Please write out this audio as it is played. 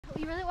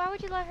You really? Why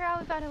would you let her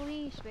out without a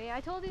leash, babe?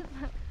 I told you,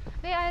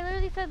 babe. I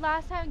literally said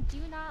last time, do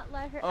not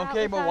let her out.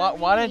 Okay, but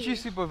why didn't you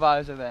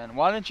supervise her then?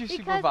 Why didn't you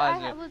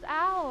supervise her? Because I was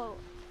out,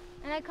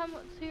 and I come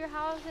to your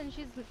house and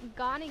she's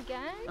gone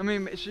again. I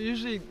mean, she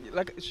usually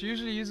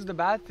uses the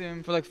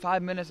bathroom for like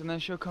 5 minutes and then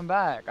she'll come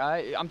back.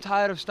 I'm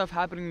tired of stuff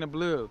happening to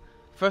Blue.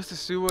 First the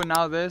sewer,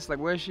 now this. Like,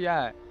 where's she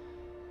at?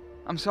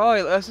 I'm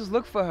sorry. Let's just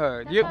look for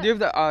her. Do you have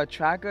the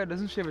tracker?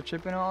 Doesn't she have a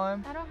chip in her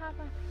arm? I don't have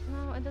a.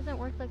 No, it doesn't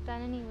work like that,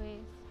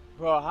 anyways.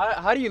 Bro,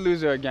 how do you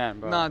lose her again,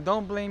 bro? Nah,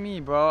 don't blame me,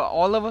 bro.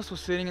 All of us were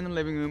sitting in the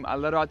living room. I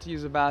let her out to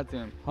use the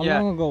bathroom. How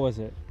long ago was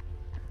it?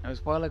 It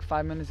was probably like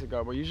 5 minutes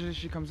ago, but usually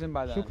she comes in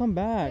by then. She'll come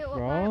back,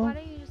 bro. Why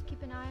don't you just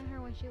keep an eye on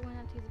her when she went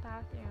out to use the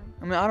bathroom?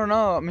 I mean, I don't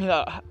know.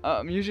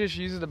 I mean, usually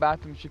she uses the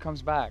bathroom, she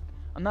comes back.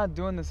 I'm not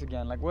doing this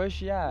again. Like, where's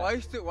she at?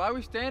 Why are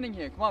we standing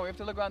here? Come on, we have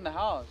to look around the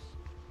house.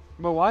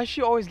 But why is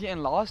she always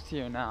getting lost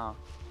here now?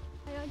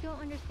 I don't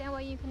understand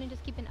why you couldn't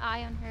just keep an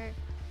eye on her.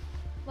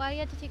 Why do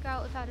you have to take her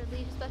out without a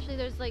leash? Especially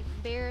there's like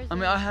bears. I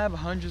mean, I have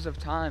hundreds of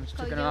times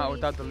taken her out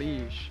without the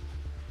leash.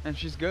 And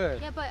she's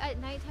good. Yeah, but at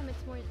nighttime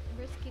it's more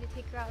risky to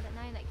take her out at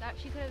night like that.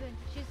 She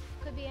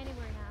could be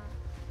anywhere now.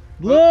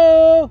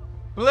 Blue!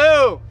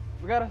 Blue!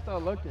 We gotta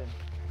start looking.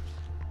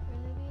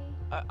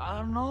 Really? I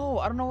don't know.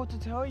 I don't know what to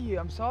tell you.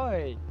 I'm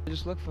sorry.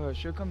 Just look for her.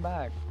 She'll come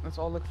back. Let's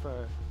all look for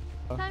her.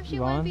 Sometimes she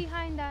went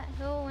behind that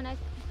hill when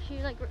she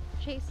like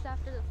chased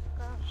after the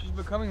girl. She's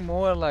becoming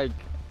more like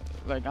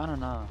I don't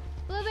know.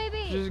 Blue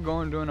baby. She's just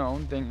doing her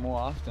own thing more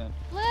often.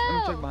 Blue. Let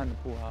me check behind the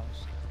pool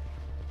house.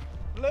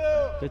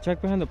 Blue. They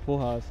check behind the pool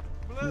house.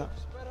 Blue, no.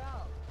 Spread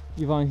out.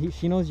 Yvonne,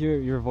 she knows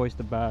your voice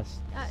the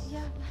best. Yeah,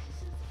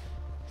 this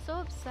is so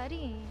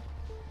upsetting.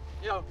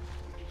 Yo,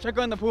 check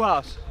her in the pool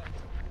house.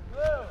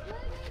 Blue. Blue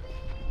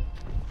baby.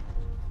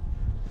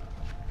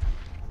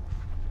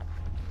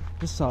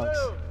 This sucks.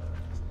 Blue.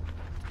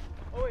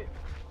 Oh wait.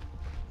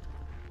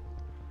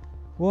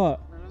 What?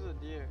 There's a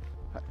deer.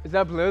 Is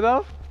that Blue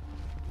though?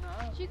 No.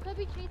 She could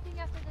be chasing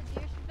after the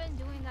deer. She's been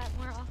doing that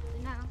more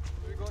often now.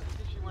 You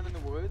think she went in the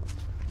woods?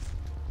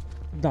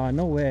 Nah,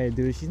 no way,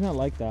 dude. She's not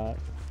like that.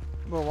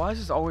 Bro, why is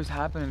this always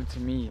happening to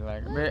me?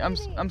 Like, babe,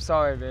 I'm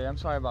sorry, babe. I'm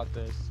sorry about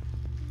this.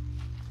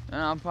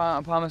 And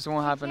I promise it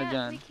won't happen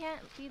again. We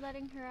can't be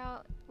letting her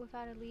out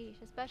without a leash,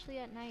 especially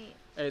at night.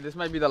 Hey, this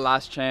might be the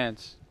last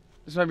chance.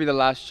 This might be the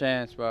last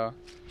chance, bro.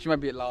 She might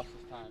be lost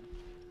this time.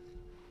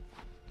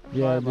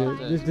 Yeah,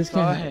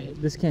 dude.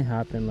 This can't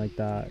happen like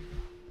that.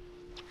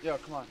 Yo,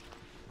 come on.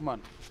 Come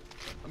on.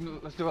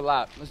 Let's do a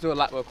lap. Let's do a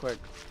lap real quick.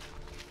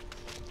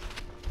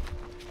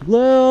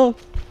 Blue!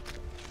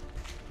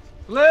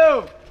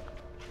 Blue! Blue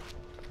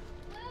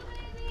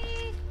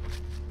baby!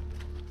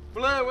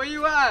 Blue, where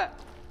you at?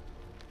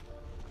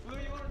 Blue,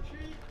 you want a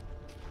treat?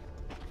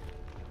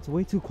 It's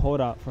way too cold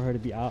out for her to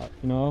be out,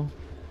 you know?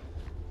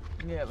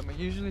 Yeah, I mean,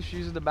 usually she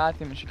uses the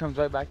bathroom and she comes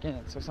right back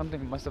in, so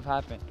something must have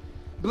happened.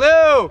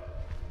 Blue!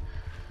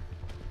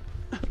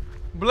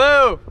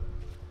 Blue!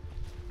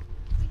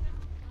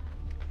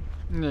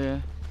 Yeah.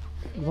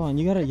 Yvonne,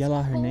 you gotta yell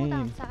out her name.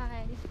 Outside.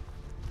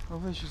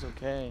 Hopefully she's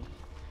okay.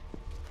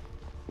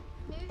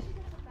 Maybe she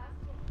gets the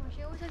basketball.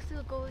 She always likes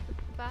to go with the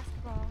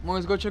basketball.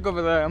 Let's go check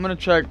over there. I'm gonna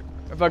check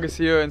if I can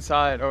see her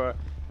inside or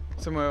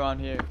somewhere around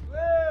here.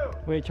 Blue!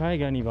 Wait, try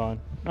again, Yvonne.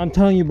 I'm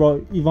telling you,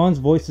 bro, Yvonne's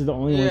voice is the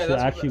only one she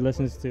actually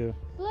listens to.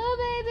 Blue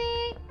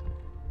baby!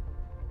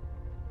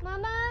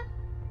 Mama?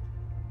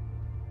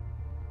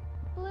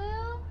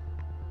 Blue?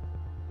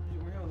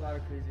 We have a lot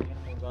of crazy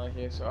animals out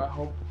here, so I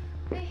hope...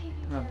 Baby.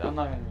 I'm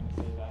not even gonna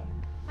say that.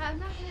 I'm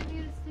not gonna be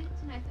able to sleep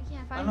tonight if we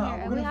can't find I her.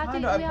 know, We we're have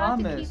gonna to find her, I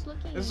promise. keep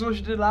looking. This is what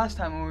she did last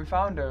time when we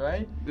found her,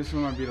 right? This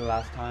one might be the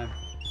last time.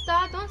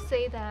 Stop, don't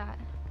say that.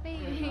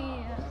 Baby.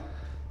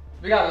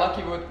 We got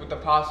lucky with the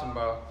possum,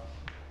 bro.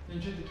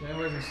 Can you check the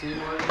cameras and see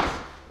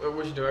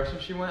which direction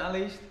she went at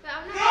least? No!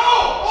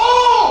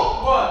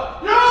 Oh!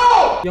 What?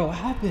 No! Yo, what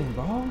happened,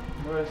 bro?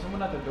 Bro, there's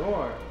someone at the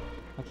door.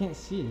 I can't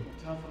see.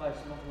 Turn off the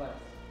lights, turn off the lights.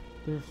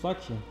 The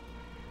reflection.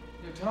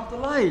 Yo, turn off the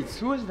lights.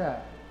 Who is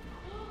that?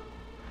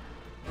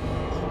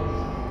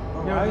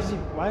 Bro,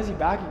 why is he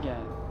back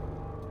again?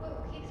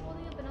 Oh, he's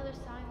holding up another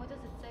sign. What does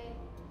it say?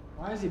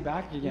 Why is he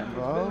back again,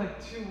 bro?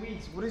 It's been like 2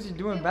 weeks. What is he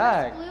doing Hey,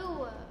 back? Where's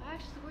Blue?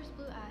 Actually, where's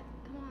Blue at?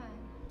 Come on.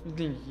 You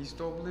think he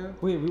stole Blue?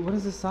 Wait, what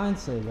does the sign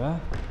say, bro?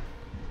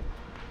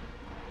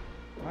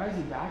 Why is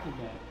he back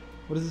again?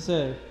 What does it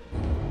say?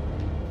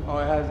 Oh,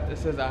 it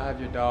says I have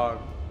your dog.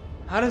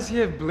 How does he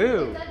have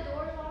Blue? Is that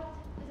door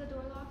locked? Is the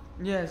door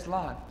locked? Yeah, it's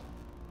locked.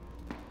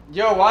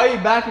 Yo, why are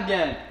you back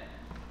again?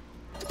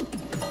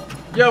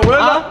 Yo,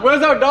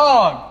 where's our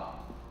dog?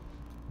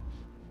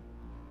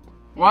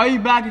 Why are you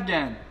back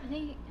again? I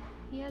think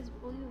he has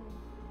Blue.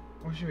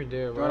 What should we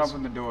do? Don't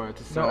open the door. It's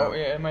a setup. No,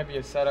 yeah, it might be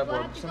a setup We'll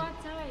or have to go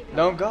outside.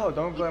 Don't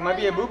go. It might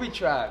be a booby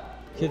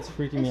trap. Kid's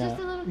freaking me It's out.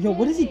 just a little Yo,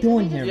 what is he kid.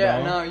 doing here,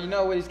 Yeah, bro? no, you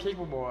know what he's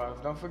capable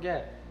of. Don't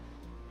forget.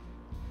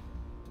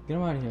 Get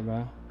him out of here,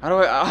 bro. How do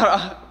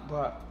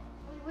but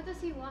What does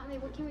he want?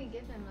 Like, what can we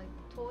give him? Like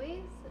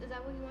toys? Is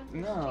that what he wants?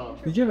 No.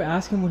 Did you ever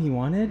ask him what he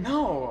wanted?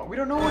 no, we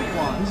don't know what he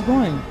wants. Where's he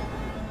going?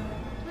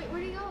 Wait,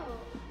 where'd he go?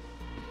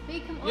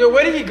 Babe, come Yo, on.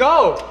 where did he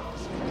go?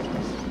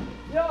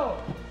 Yo,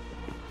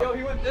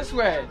 he went this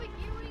way.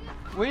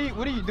 What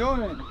are you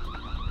doing?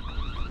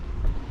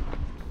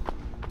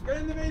 Get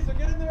in the racer,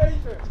 get in the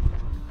racer.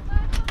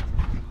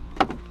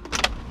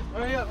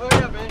 Hurry up,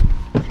 man.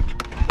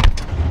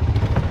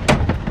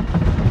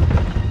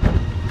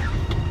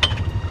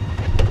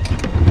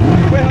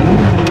 Wait, hold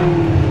on.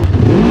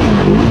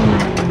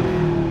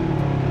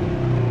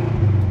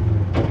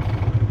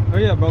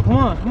 Hurry up, bro.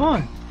 Come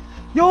on.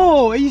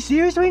 Yo, are you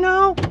serious right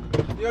now?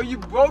 Yo, you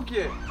broke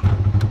it.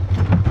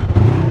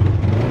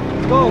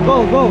 Go.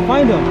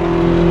 Find him.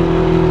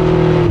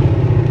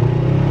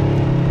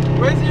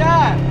 Where's he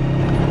at?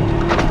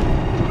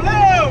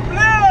 Blue!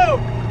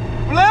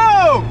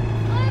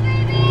 Oh,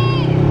 baby!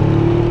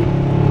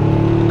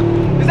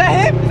 Is that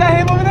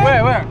him over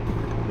there? Where?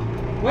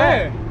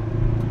 Where?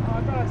 Oh,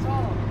 I thought I saw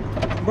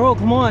him. Bro,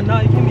 come on. No,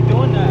 you can't be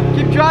doing that.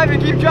 Keep driving.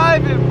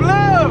 Blue!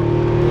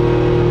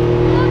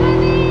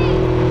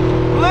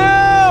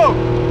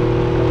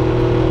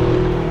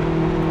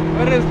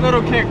 Where did this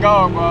little kid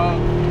go, bro?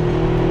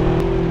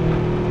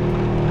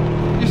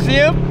 You see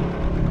him?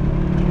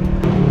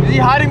 Is he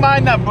hiding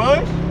behind that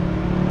bush?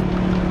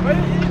 Where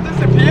did he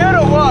disappear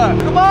or what?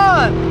 Come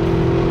on!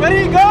 Where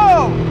did he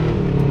go?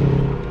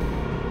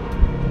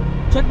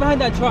 Check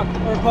behind that truck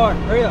or car.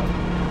 Hurry up.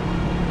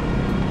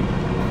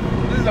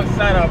 This is a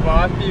setup, bro.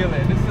 I feel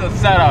it. This is a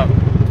setup.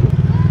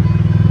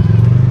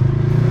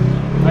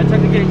 Alright, check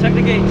the gate. Check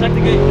the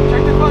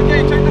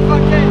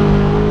front gate.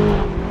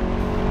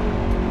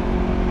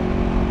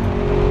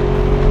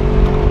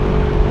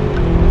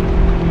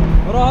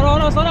 Hold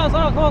on. Slow down.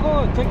 Come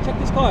on. Check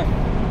this car.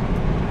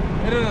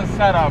 It is a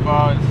setup,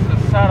 bro. This is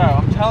a setup.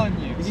 I'm telling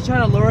you. Is he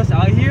trying to lure us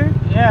out here?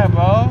 Yeah,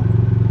 bro.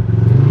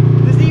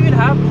 Does he even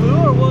have blue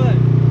or what?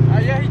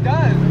 Yeah, he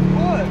does. Of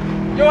course.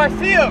 Yo, I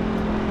see him.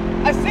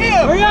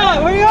 Hurry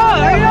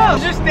up.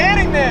 He's just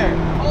standing there.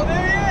 Oh,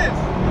 there he is.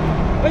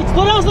 Wait,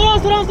 slow down.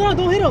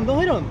 Don't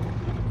hit him.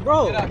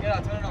 Bro. Get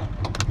out. Turn it on.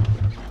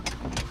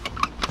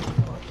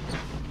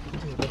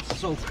 Dude, that's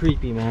so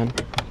creepy, man.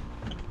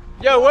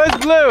 Yo, where's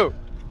Blue?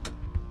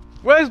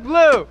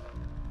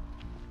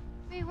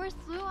 Wait, where's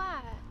Blue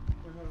at?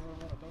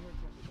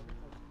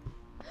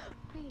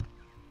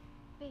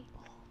 Wait.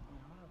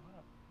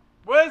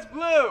 Where's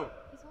Blue?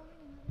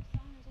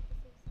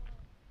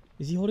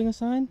 He's holding another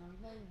sign. Is that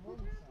the same sign? Is he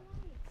holding a sign?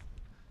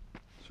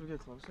 Should we get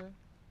closer?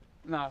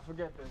 Nah,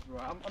 forget this, bro.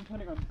 I'm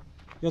turning on.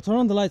 Yo, turn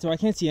on the lights or I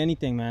can't see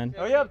anything, man.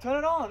 Oh yeah, turn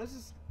it on. This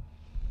is.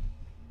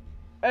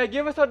 Hey,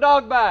 give us our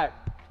dog back.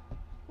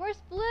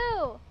 Where's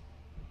Blue?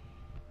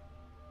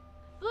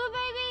 Blue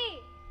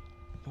baby!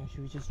 Yo,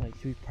 should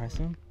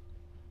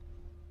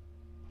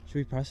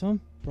we press him?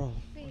 Bro.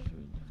 Wait.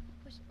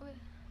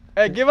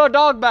 Hey, give our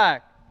dog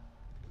back.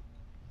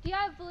 Do you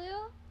have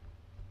Blue?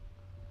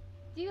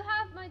 Do you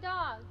have my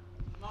dog?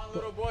 Come on,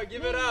 little boy,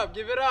 give it up.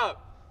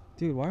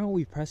 Dude, why aren't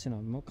we pressing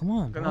him? Come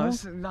on, bro. No,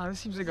 this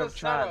seems like a That's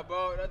trap.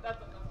 bro. That's off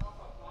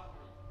our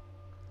property.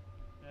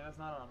 Yeah, that's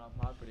not on our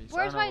property. So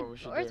Where's I don't know what we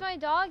should do. my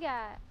dog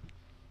at?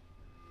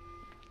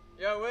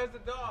 Yo, where's the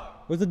dog?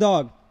 Where's the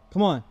dog?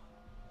 Come on.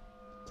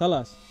 Tell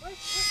us. Wait,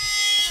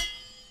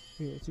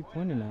 what's he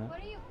pointing at? What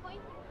are you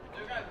pointing at?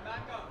 Yo, guys,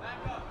 back up.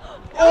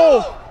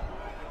 Oh!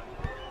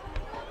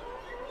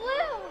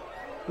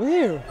 Blue!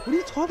 Where? What are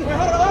you talking Wait,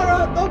 about? hold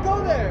on. Don't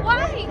go there.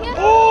 Why? Yes.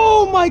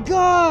 Oh my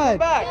god!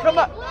 Come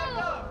back. Blue!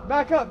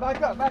 Back up.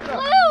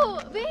 Blue!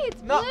 Babe,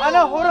 it's No, Blue! I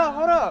know. Hold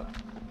up.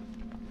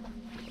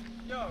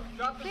 Yo,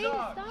 drop the Babe,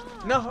 dog.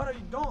 stop. No, hold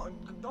on.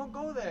 Don't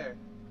go there.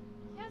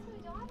 That's my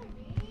daughter,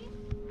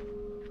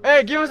 babe.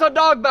 Hey, give us our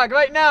dog back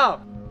right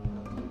now.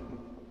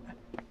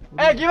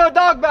 Hey, give our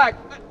dog back.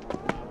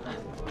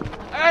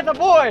 I got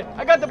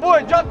the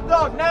boy. Drop the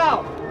dog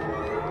now.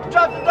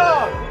 Drop the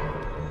dog.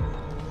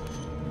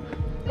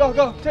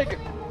 Go, take it.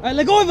 Alright,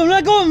 let go of him,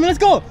 let's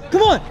go!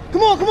 Come on!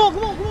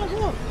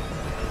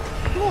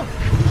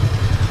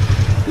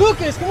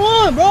 Lucas, come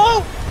on,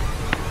 bro!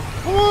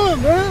 Come on,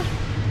 bro!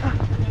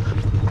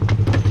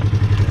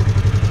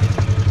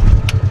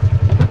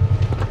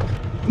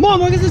 Come on,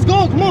 Marcus, let's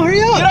go! Come on,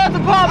 hurry up! Get off the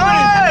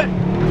property!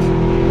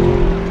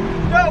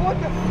 Yo, what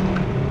the?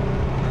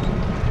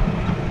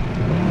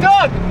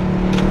 Doug!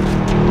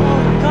 Oh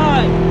my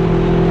god!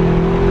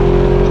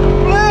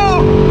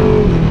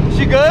 Blue!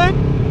 She good?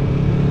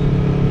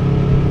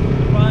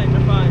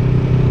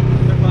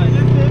 They're fine.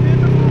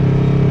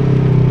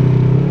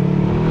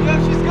 Yo,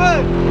 she's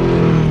good.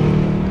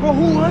 Bro,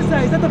 who was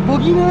that? Is that the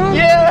boogeyman?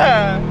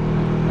 Yeah!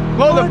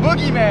 Bro, the What?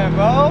 boogeyman,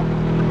 bro.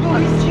 Yo,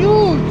 he's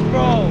huge,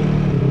 bro!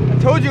 I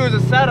told you it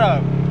was a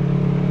setup.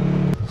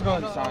 Let's go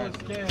inside. I was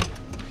scared.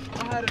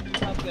 I had to do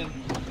something.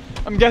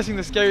 I'm guessing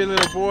the scary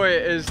little boy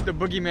is the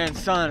boogeyman's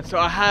son, so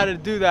I had to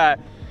do that.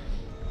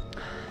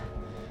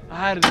 I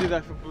had to do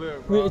that for Blue,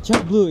 bro. Wait,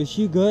 check Blue. Is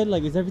she good?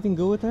 Like, is everything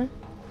good with her?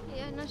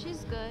 Yeah, no,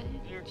 she's good.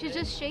 You She's okay?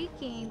 just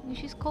shaking.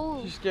 She's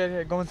cold. She's scared.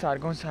 Here, go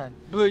inside.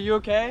 Blue, you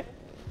okay?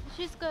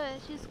 She's good.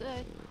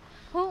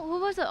 Who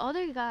was the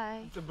other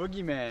guy? It's a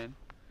boogeyman.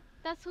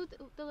 That's who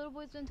the little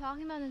boy's been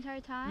talking about the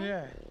entire time?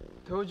 Yeah.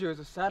 Told you it was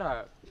a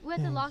setup. We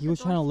had to lock He the was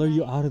trying to doors lure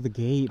you tonight. out of the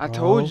gate, bro. I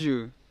told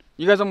you.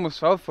 You guys almost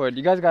fell for it.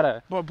 You guys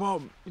gotta.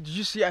 Bro, did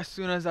you see as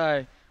soon as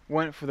I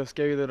went for the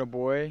scary little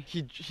boy,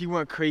 he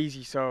went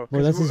crazy. So.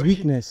 Bro, that's his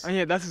weakness.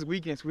 Yeah, that's his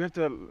weakness. We have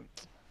to.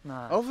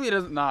 Nah. Hopefully it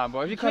doesn't. Nah,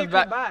 bro. If he comes can't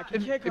come back,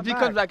 back. He can't come if he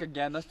back. comes back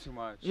again, that's too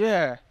much.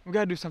 Yeah, we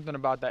gotta do something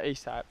about that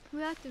ASAP.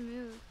 We have to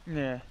move.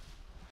 Yeah.